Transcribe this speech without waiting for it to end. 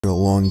A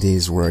long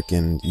day's work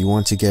and you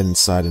want to get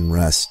inside and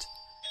rest.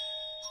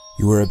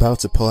 You were about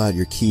to pull out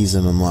your keys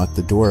and unlock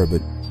the door,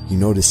 but you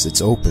notice it's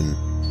open.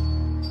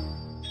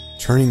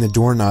 Turning the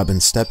doorknob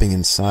and stepping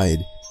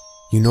inside,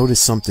 you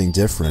notice something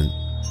different.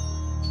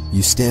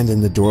 You stand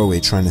in the doorway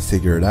trying to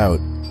figure it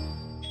out.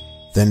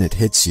 Then it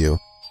hits you.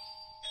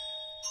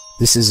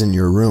 This isn't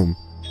your room.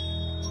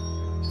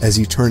 As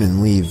you turn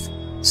and leave,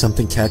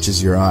 something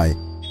catches your eye.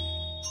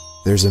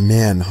 There's a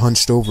man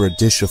hunched over a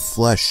dish of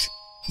flesh,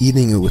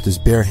 eating it with his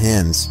bare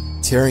hands,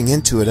 tearing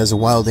into it as a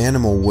wild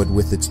animal would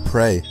with its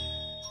prey.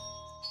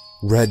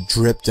 Red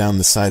dripped down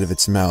the side of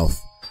its mouth,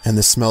 and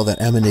the smell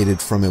that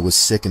emanated from it was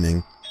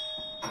sickening.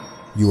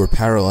 You were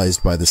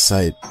paralyzed by the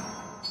sight.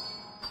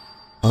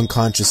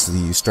 Unconsciously,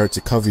 you start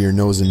to cover your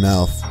nose and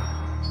mouth.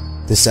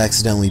 This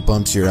accidentally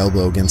bumps your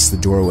elbow against the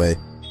doorway.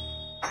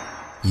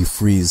 You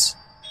freeze.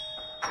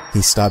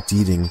 He stopped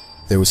eating.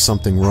 There was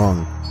something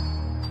wrong.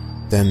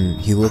 Then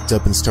he looked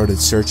up and started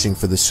searching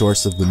for the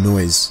source of the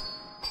noise.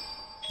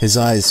 His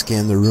eyes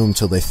scanned the room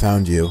till they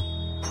found you.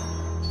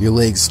 Your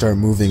legs start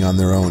moving on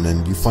their own,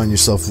 and you find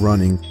yourself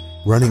running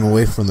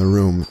away from the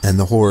room and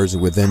the horrors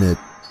within it.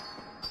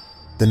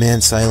 The man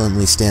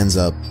silently stands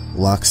up,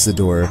 locks the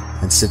door,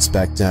 and sits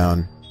back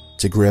down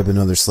to grab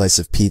another slice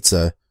of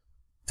pizza,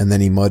 and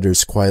then he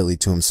mutters quietly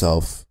to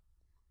himself,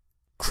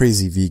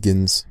 "Crazy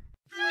vegans."